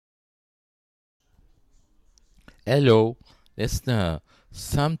Hello, listener.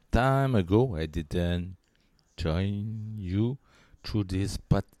 Some time ago, I didn't join you through this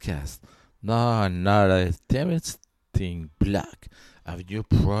podcast. Now, another interesting block of new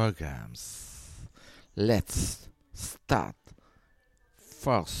programs. Let's start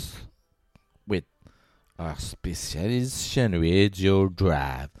first with our specialization radio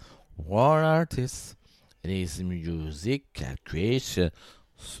drive. One artist and his musical creation.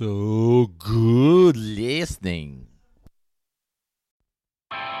 So good listening.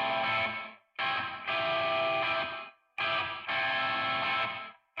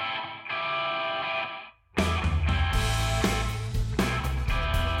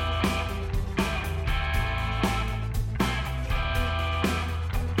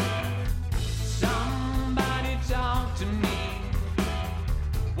 Somebody talk to me.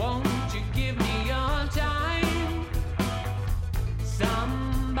 Won't you give me your time?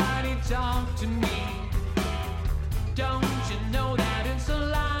 Somebody talk to me. Don't you know that it's a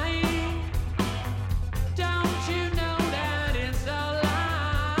lie? Don't you know that it's a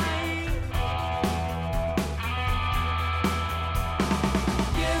lie?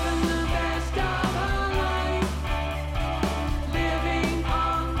 Given the best of our life, living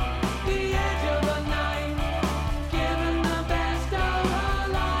on the edge of a knife. Given the best of our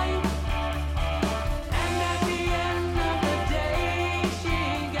life, and at the end of the day, she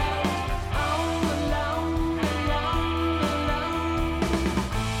goes home alone, alone, alone.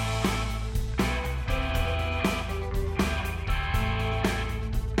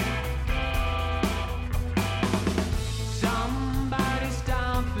 Somebody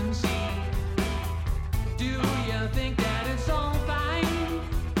stop and see. Do you think that it's all fine?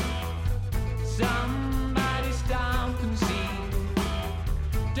 Somebody stop and see.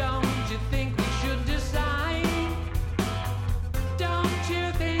 Don't you think we should decide? Don't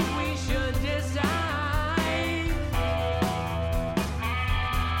you think we should decide?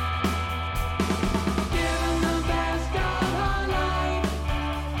 Given the best of our life,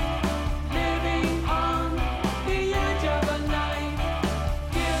 living on the edge of a knife.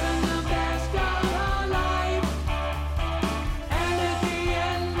 Given the best of our life, and at the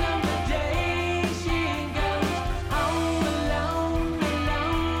end of the day, she goes home alone,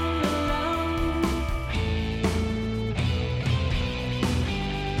 alone, alone.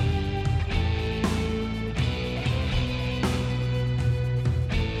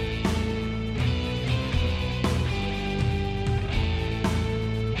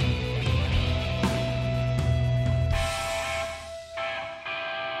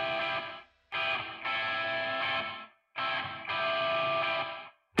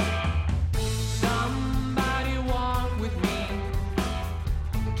 Somebody walk with me.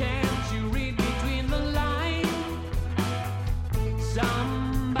 Can't you read between the lines?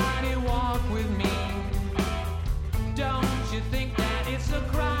 Somebody walk with me. Don't you think that it's a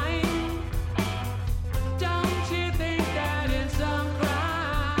crime? Don't you think that it's a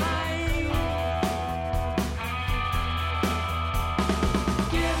crime?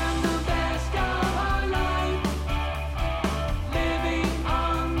 Given the best of our life, living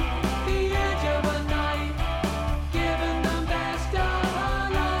on the edge of a knife. Given the best of our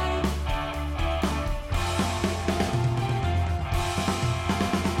life,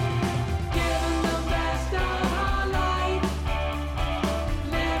 given the best of our life,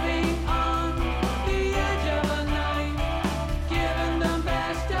 living on the edge of a knife. Given the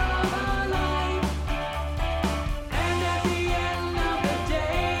best of our life, and at the end of the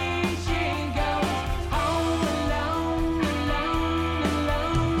day, she goes home alone, alone,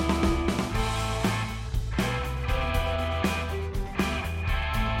 alone.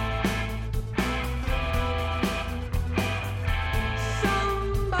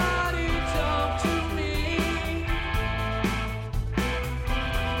 Somebody talk to me.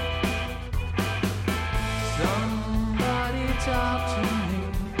 Somebody talk to me.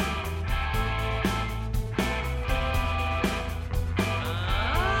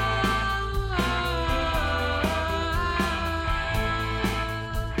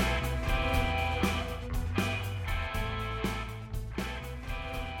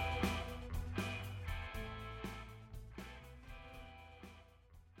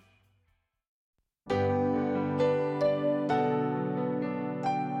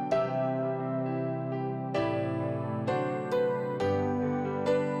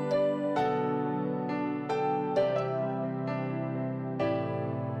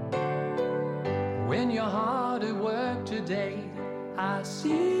 When you're hard at work today, I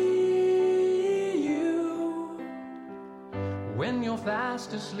see you. When you're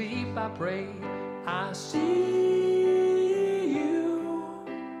fast asleep, I pray, I see you.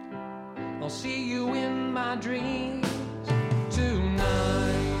 I'll see you in my dreams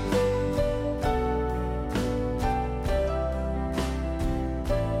tonight.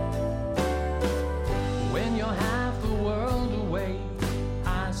 When you're half a world away,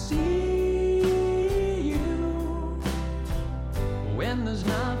 I see you. When there's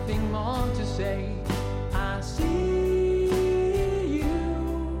nothing more to say, I see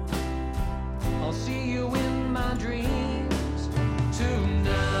you. I'll see you in my dreams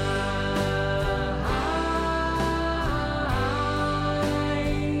tonight.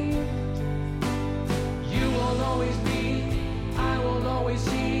 You will always be, I will always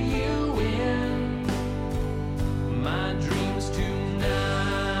see you in my dreams tonight.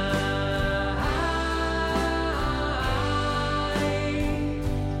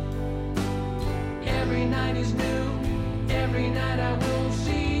 Every night is new, every night I will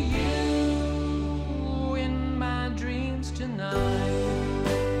see you in my dreams tonight.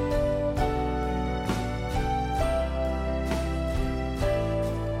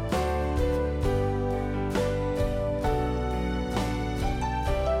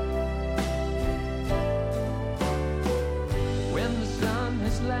 When the sun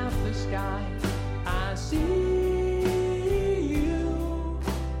has left the sky, I see you.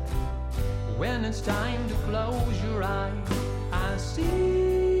 When it's time to close your eyes, I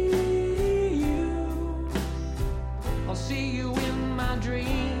see you. I'll see you in my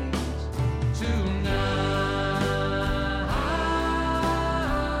dreams tonight.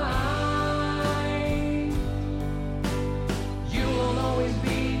 You will always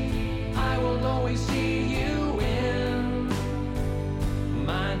be, I will always see you in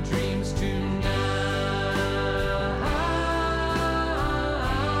my dreams tonight.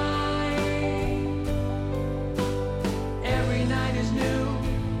 Every night is new,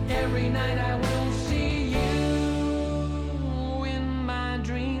 every night I will see you in my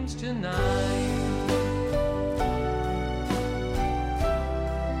dreams tonight.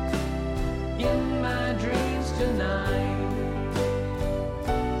 In my dreams tonight.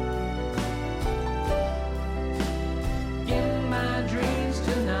 In my dreams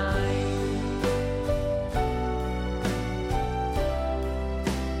tonight.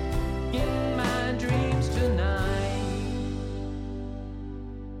 In my dreams tonight.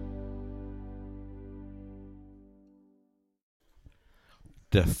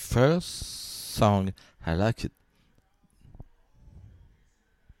 The first song, I like it.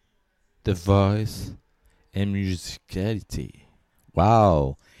 The voice and musicality.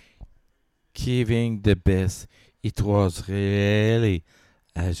 Wow. Giving the best. It was really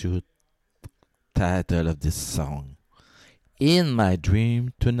a good title of this song. In my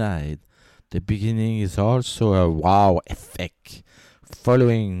dream tonight. The beginning is also a wow effect.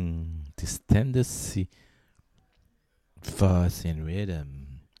 Following this tendency, voice and rhythm.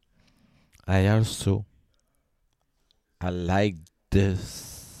 I like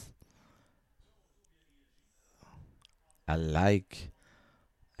this.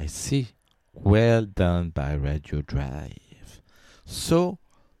 I see. Well done by Radio Drive. So,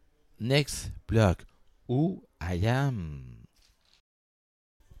 next block, Who I Am.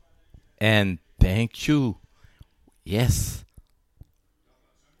 And thank you. Yes,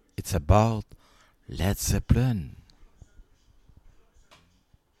 it's about Led Zeppelin.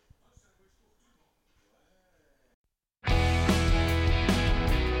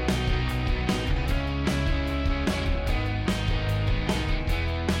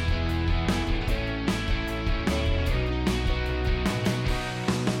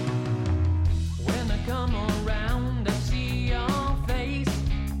 When I come around, I see your face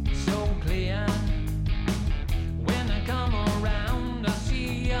so clear. When I come around, I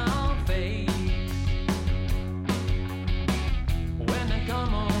see your face.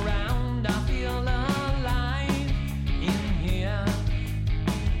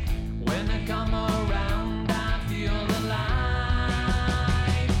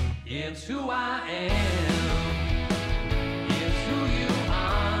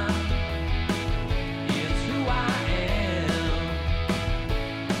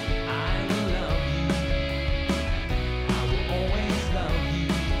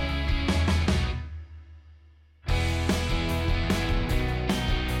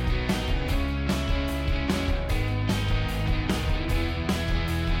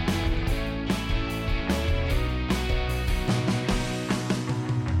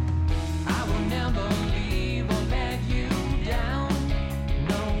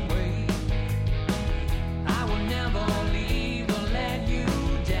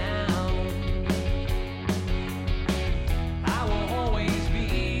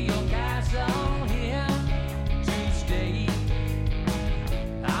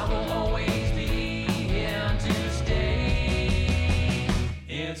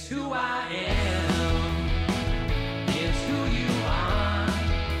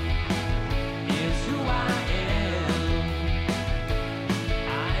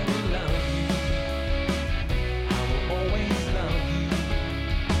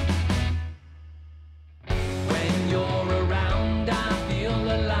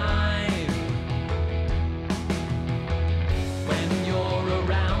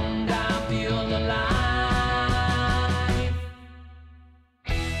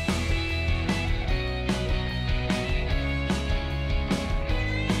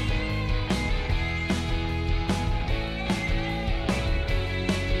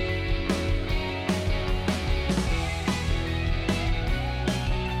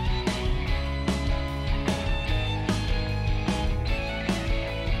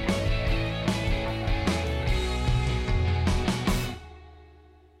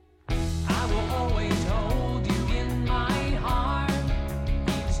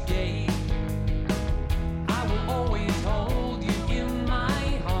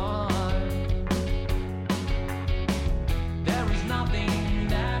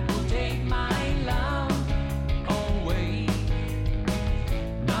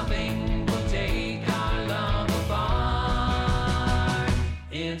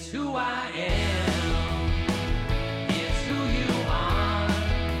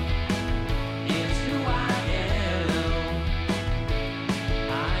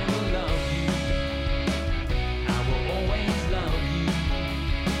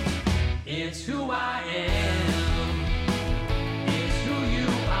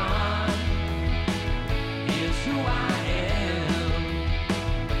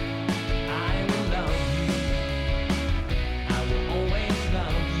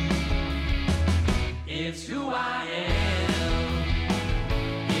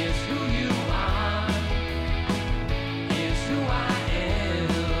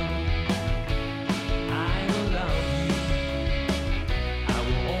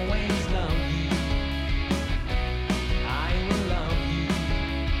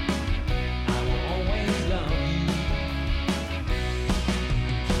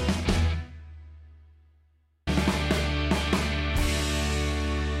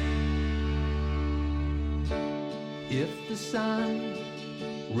 sun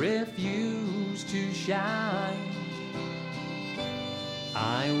refused to shine,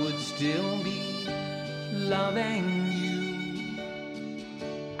 I would still be loving you.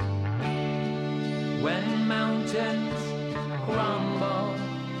 When mountains crumble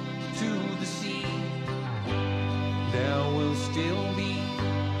to the sea, there will still be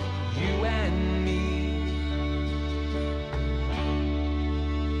you and me.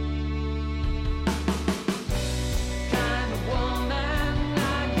 Kind of woman,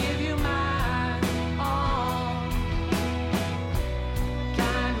 I give you my all.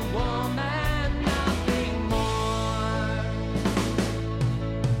 Kind of woman, nothing more.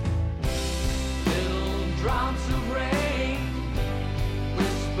 Little drops of rain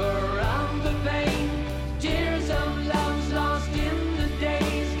whisper of the pain, tears of love's lost in the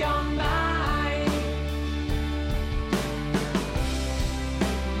days gone by.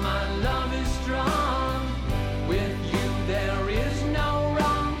 My love is strong, with you there is no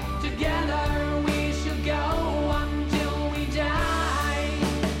wrong. Together we shall go until we die.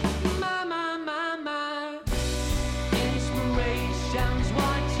 My inspiration's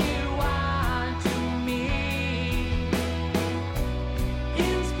what you are to me.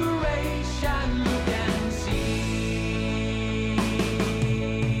 Inspiration, look and see.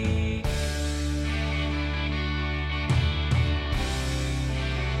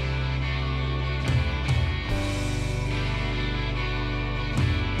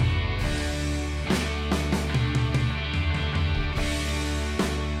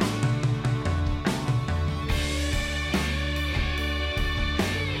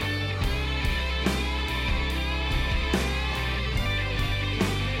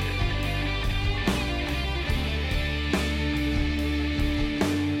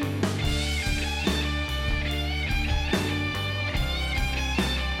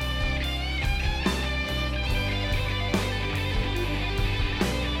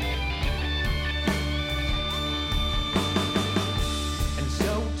 And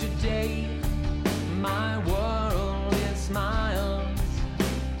so today, my world it smiles.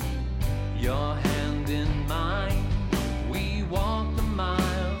 Your hand in mine, we walk the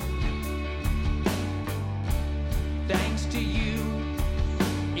mile. Thanks to you,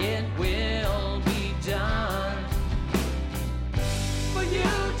 it will be done. For you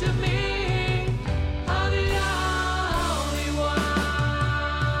to me are the only one.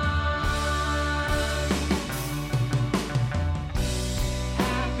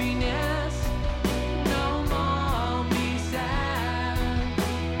 Happiness, no more be sad.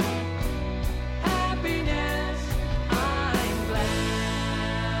 Happiness, I'm glad.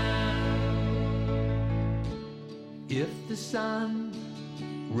 If the sun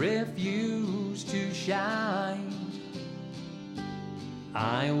refused to shine,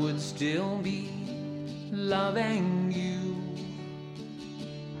 I would still be loving you.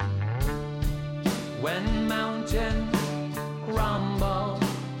 When mountains crumble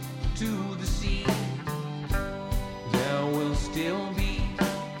to the sea, there will still be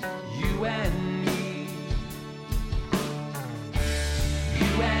you and me.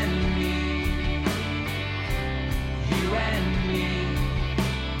 You and me. You and me.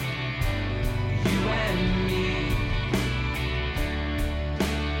 You and me.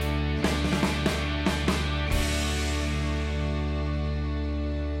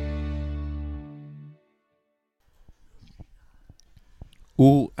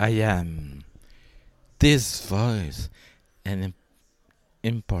 Who I am. This voice, an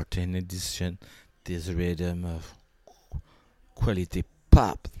important addition, this rhythm of quality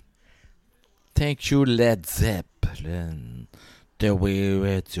pop. Thank you, Led Zeppelin. The way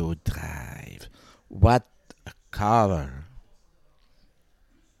Radio Drive. What a cover.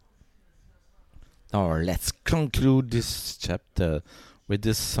 Now let's conclude this chapter with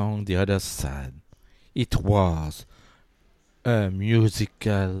the song The Other Side. It was a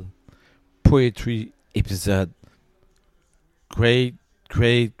musical poetry episode. Great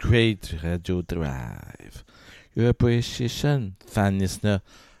Radio Drive. Your appreciation, fan listener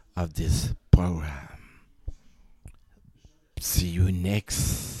of this program. See you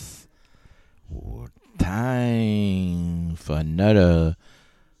next time for another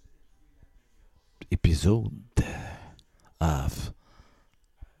episode of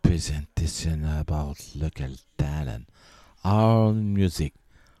presentation about local talent, our music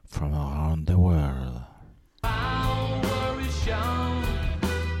from around the world. Our worries shine.